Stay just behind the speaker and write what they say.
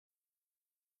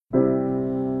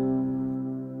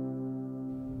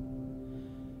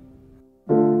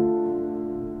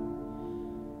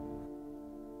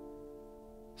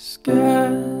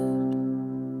Scared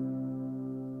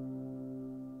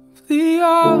of the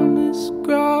honest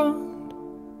ground,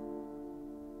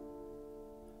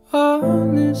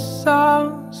 honest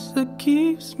sounds that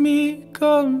keeps me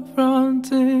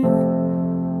confronting.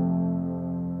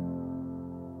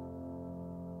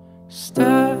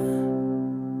 Stare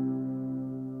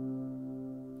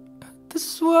at the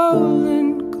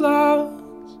swollen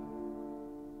clouds,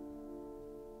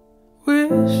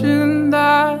 wishing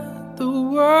that the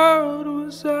world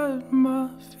was at my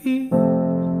feet.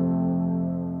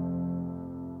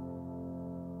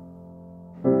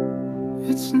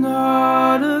 It's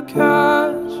not a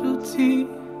casualty,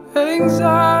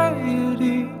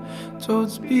 anxiety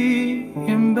towards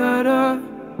being better.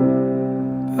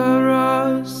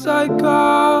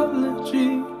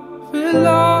 Parapsychology,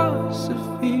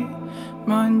 philosophy,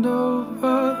 mind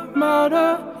over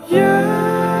matter.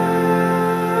 Yeah,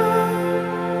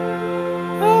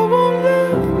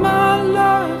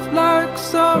 like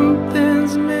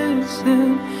something's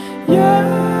missing. Yeah,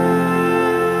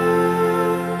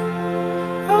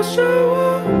 I'll show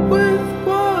up with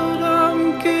what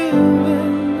I'm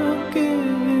giving, not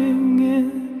giving in.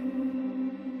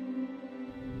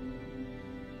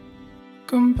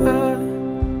 Compare,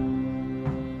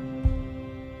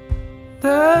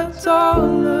 that's all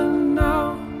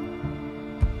now.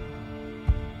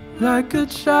 Like a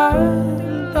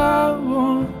child, I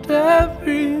want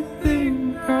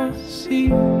everything I see.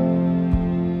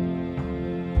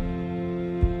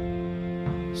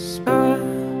 Spare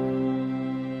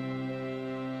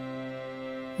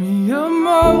me a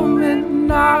moment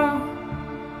now.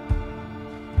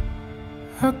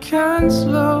 I can't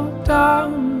slow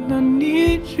down, I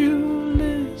need you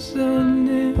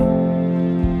listening.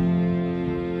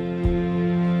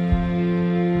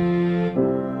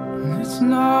 It's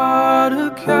not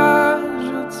a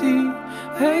casualty,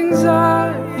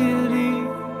 anxiety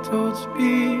towards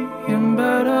being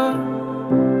better.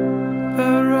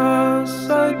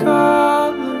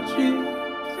 Parapsychology,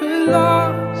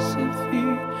 philosophy,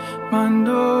 mind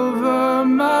over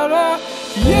matter.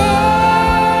 Yeah,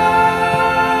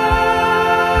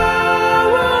 I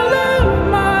will live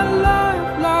my life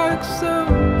like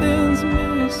something's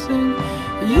missing.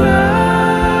 Yeah,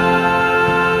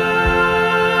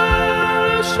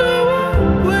 show up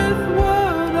with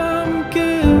what I'm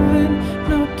giving,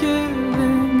 not giving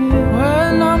in.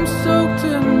 When I'm soaked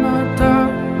in my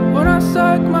doubt, when I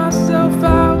psych myself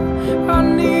out, I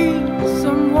need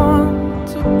someone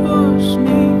to push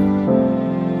me.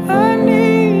 I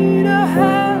need a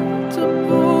hand to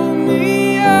pull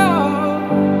me out.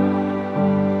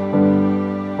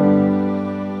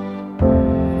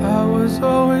 I was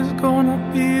always gonna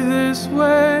be this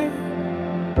way.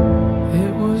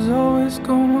 It was always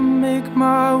gonna make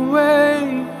my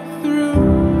way.